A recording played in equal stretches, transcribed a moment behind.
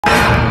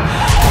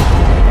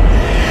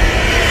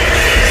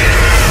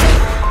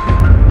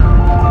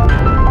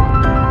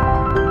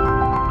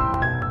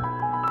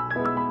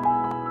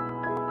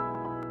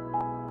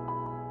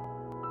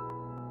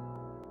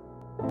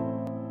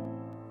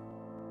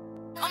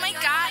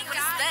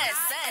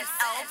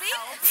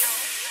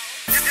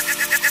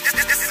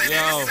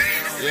Yo.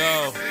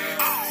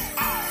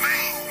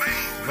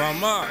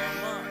 VonMar.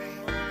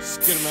 Let's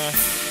get it, man.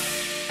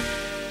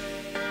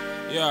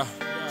 Yeah,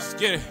 let's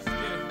get it.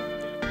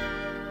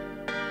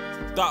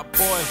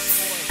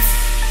 THOTBOYZ.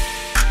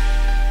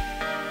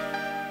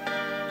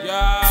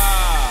 Yeah.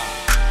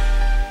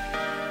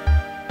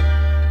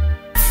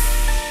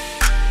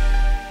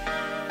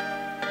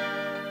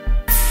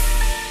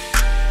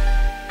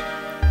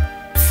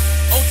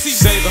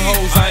 Save the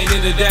hoes, I ain't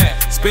into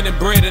that. Spending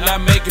bread and I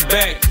make it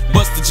back.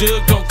 Bust the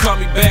jug, don't call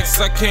me back.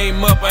 Since I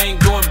came up, I ain't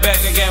going back.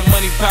 I got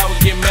money, power,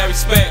 get mad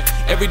respect.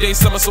 Everyday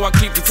summer, so I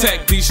keep the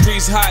tech. These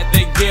streets hot,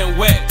 they getting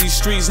wet. These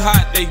streets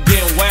hot, they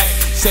getting whack.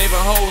 Saving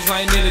hoes,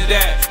 I ain't into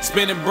that.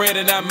 Spending bread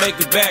and I make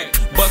it back.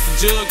 Bust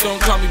the jug,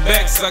 don't call me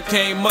back. Since I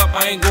came up,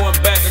 I ain't going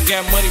back. I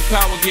got money,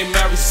 power, get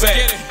mad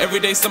respect.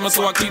 Everyday summer,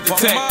 so I keep the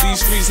tech.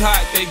 These streets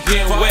hot, they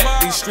getting wet.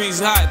 These streets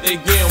hot, they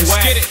getting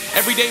whack.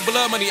 Everyday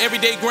blood money,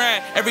 everyday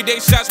grind. Everyday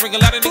shots, ring a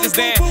lot of niggas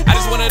down. I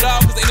just want it all,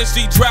 cause the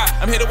industry dry.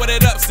 I'm here to wet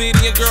it up, see it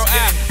in your girl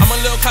eye. I'm a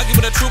little cocky,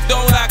 but the truth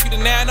don't lie. Keep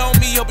the 9 on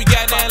me, hope you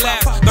got 9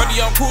 lives.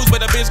 30 on cruise,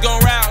 but the bitch gon'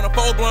 ride. On the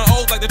pole blowing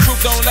O's like the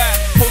truth don't lie.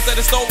 Post at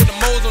the store with the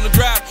moles on the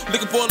drive.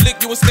 Looking for a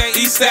lick, you will stay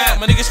east side.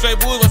 My niggas straight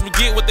bulls, watch me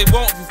get what they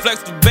want. If you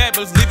flex too bad,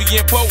 but it's Libby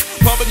getting poke.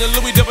 Pumping the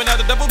Louis, jumping out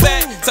the double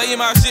bag. Tell you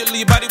my shit,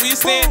 leave your body where you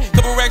stand.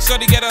 Couple racks,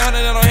 shorty got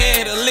 100 on her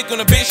hand. Hit a lick on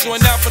the bitch,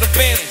 showing out for the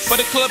fans. For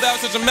the club out,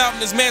 touch him out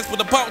in his mans.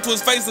 Put the pump to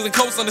his face so the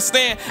coast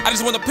understand. I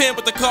just want a pen,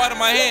 put the card in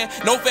my hand.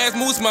 No fast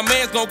moves, my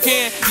man's gon'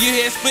 can. Your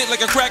head split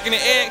like a crack in the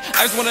egg.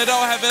 I just want it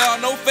all, have it all,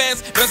 no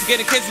fast.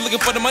 Investigating cases,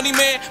 looking for the money,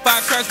 man.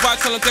 5 trash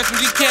box, tell him catch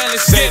me, you can.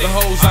 Let's save the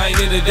hoes, I ain't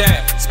into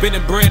that.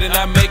 Spending bread and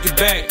I make it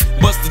back.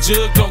 Bust the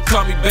jug, don't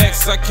call me back.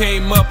 Since I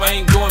came up, I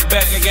ain't going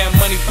back. I got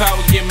money,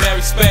 power, get mad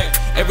respect.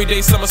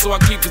 Everyday summer, so I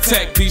keep the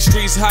tech. These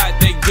streets hot,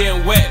 they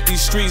getting wet.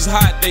 These streets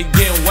hot, they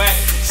getting whack.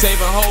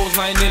 Saving hoes,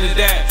 I ain't into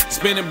that.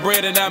 Spending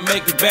bread and I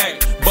make it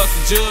back. Bust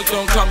the jug,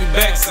 don't call me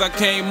back. Since I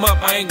came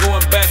up, I ain't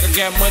going back. I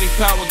got money,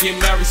 power, get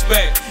mad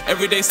respect.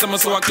 Everyday summer,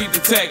 so I keep the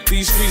tech.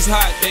 These streets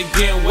hot, they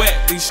getting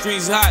wet. These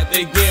streets hot,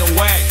 they getting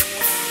whack.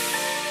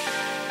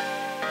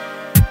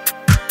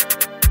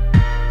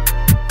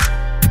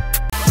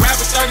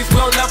 Rapping 30s, we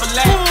don't never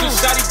laugh. 2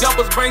 shotty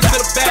doubles, brains to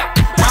the back.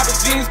 Robert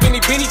jeans, Benny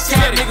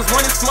cat. Niggas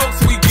running smoke,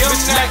 so we give them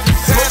snack.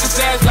 Smoke his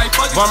ass like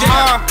fucking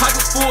jack.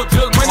 Pockets full,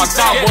 jug money. My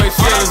THOTBOYZ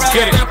shit, let's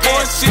get it.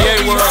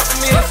 Yeah, word.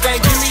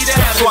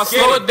 So I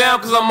slow it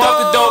down, cause I'm off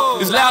the dope.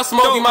 This loud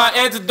smoking my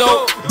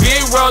antidote.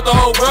 Big world, the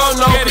whole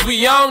world know. Cause we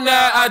young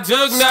now, I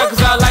jug now,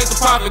 cause I like the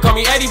profit. Call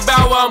me Eddie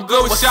Bow, I'm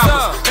good with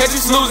shoppers. Catch you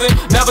snoozing,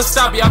 never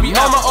stop you. I be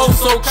on my oh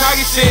so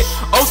cocky shit.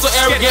 Oh so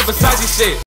arrogant, beside your shit.